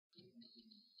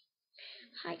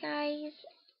Hi guys,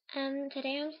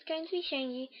 today I'm just going to be showing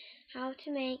you how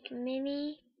to make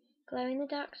mini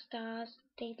glow-in-the-dark stars.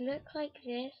 They look like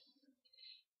this,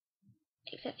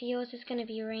 except for yours is going to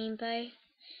be rainbow.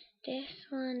 This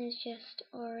one is just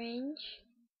orange,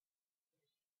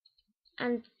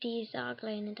 and these are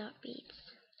glow-in-the-dark beads.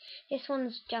 This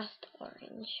one's just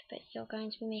orange, but you're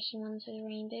going to be making ones with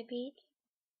rainbow beads.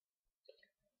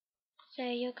 So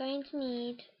you're going to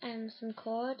need some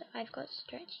cord. I've got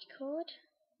stretchy cord.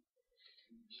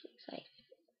 It looks like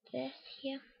this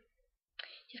here.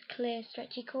 Just clear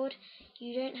stretchy cord.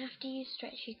 You don't have to use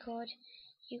stretchy cord.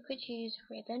 You could use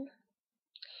ribbon,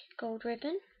 gold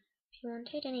ribbon, if you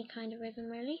wanted, any kind of ribbon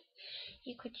really.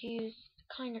 You could use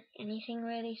kind of anything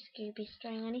really, Scooby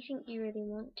string, anything you really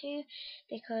want to,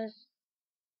 because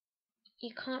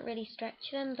you can't really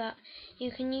stretch them, but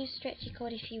you can use stretchy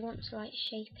cord if you want to like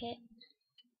shape it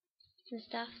and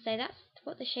stuff. So that's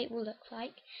what the shape will look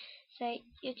like. So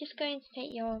you're just going to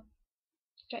take your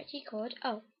stretchy cord.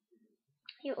 Oh,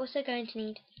 you're also going to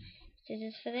need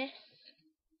scissors for this,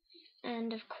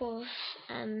 and of course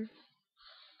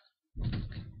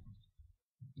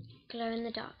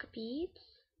glow-in-the-dark beads.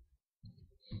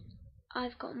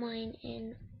 I've got mine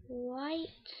in white,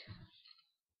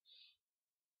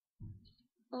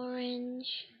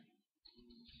 orange,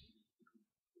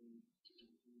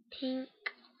 pink,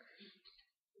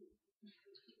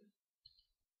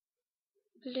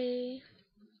 blue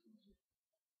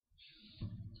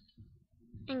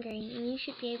and green, and you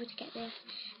should be able to get this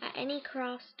at any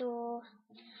craft store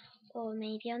or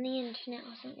maybe on the internet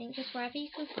or something, just wherever you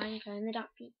can find glow-in-the-dark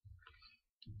beads.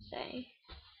 So,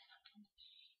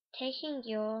 taking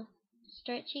your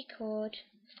stretchy cord,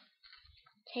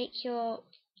 take your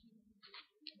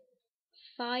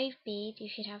 5 beads, you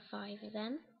should have 5 of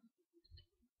them,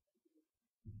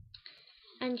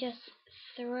 and just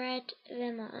thread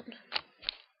them on.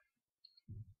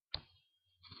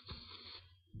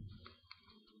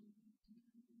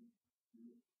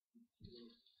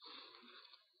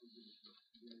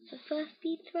 The first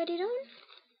bead threaded on,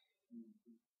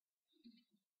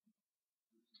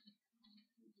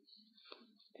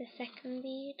 the second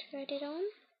bead threaded on.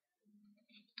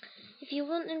 If you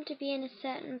want them to be in a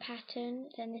certain pattern,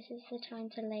 then this is the time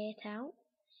to lay it out.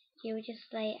 You will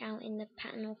just lay it out in the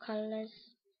pattern or colours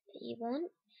that you want.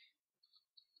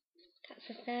 That's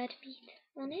the third bead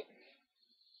on it.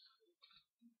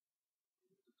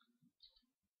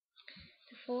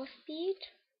 The fourth bead.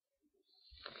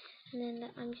 And then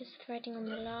I'm just threading on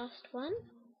the last one.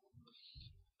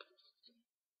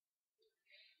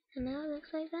 And now it looks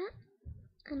like that.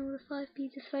 And all the 5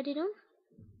 beads are threaded on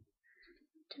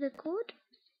to the cord.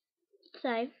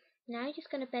 So, now you're just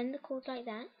going to bend the cord like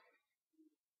that.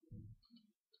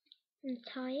 And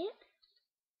tie it.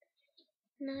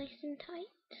 Nice and tight.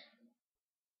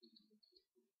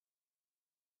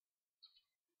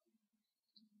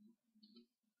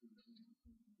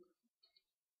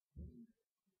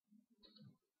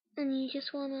 And you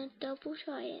just want to double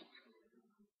tie it.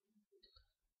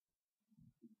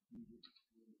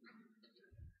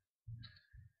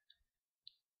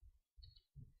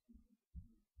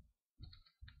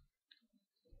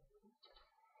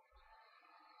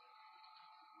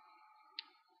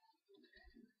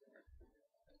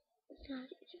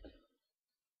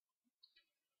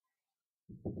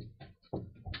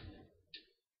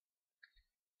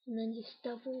 And then just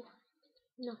double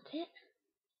knot it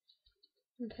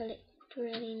and pull it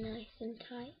really nice and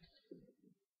tight.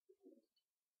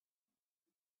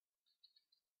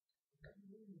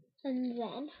 And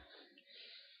then,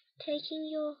 taking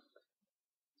your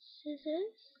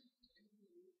scissors,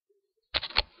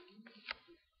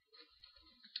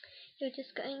 you're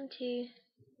just going to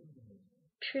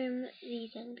trim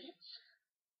these end bits.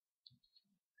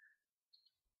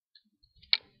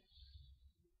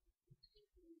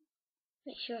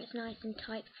 Make sure it's nice and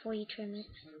tight before you trim it.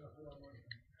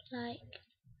 Like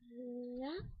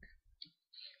that.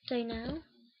 So now,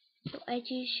 your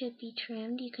edges should be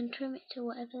trimmed. You can trim it to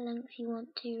whatever length you want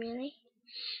to, really.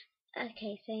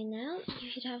 Okay, so now you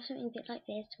should have something a bit like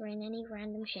this, or in any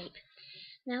random shape.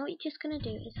 Now what you're just going to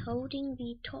do is holding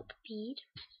the top bead.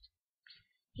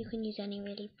 You can use any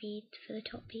really bead for the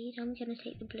top bead. I'm going to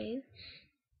take the blue.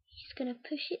 You're just going to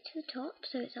push it to the top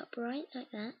so it's upright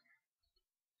like that.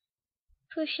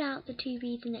 Push out the 2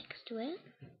 beads next to it.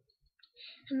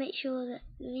 And make sure that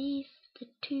the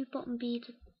 2 bottom beads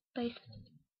are both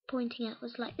pointing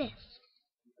outwards like this.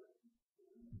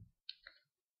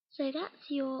 So that's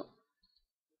your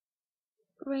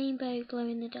rainbow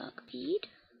glow-in-the-dark bead.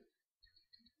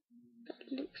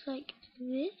 That looks like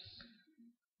this.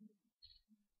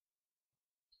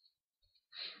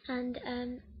 And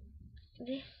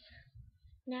this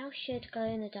now should glow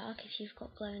in the dark if you've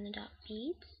got glow in the dark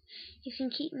beads. You can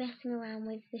keep messing around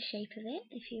with the shape of it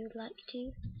if you would like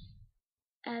to.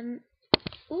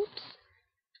 Oops,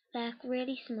 they're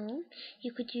really small.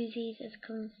 You could use these as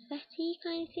confetti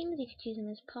kind of things. You could use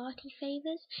them as party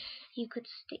favours. You could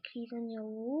stick these on your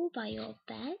wall by your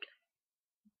bed.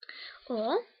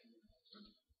 Or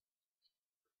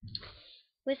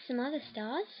with some other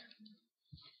stars,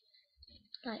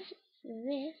 like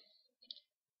this,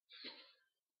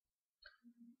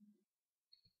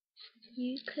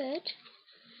 you could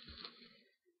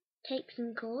take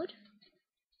some cord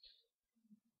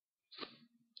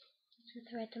and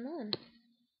thread them on.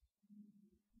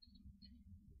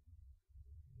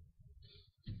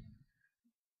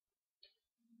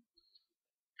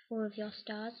 All of your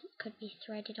stars could be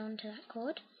threaded onto that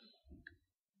cord.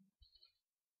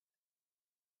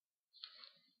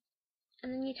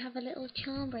 And then you'd have a little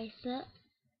charm bracelet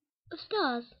of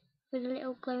stars with a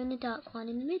little glow-in-the-dark one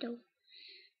in the middle.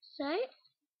 So,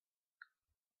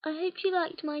 I hope you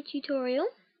liked my tutorial.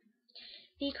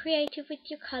 Be creative with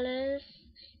your colours,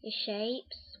 your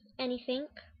shapes, anything.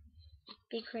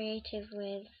 Be creative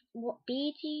with what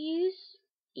beads you use.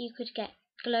 You could get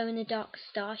glow-in-the-dark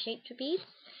star-shaped beads.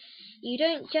 You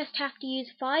don't just have to use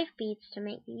 5 beads to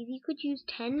make these. You could use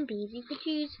 10 beads. You could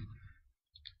use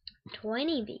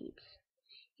 20 beads.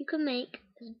 You can make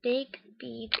as big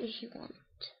beads as you want.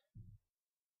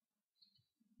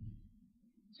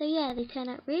 So yeah, they turn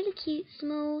out really cute,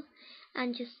 small,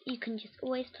 and you can just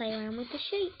always play around with the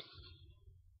shapes.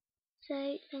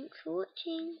 So thanks for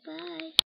watching. Bye.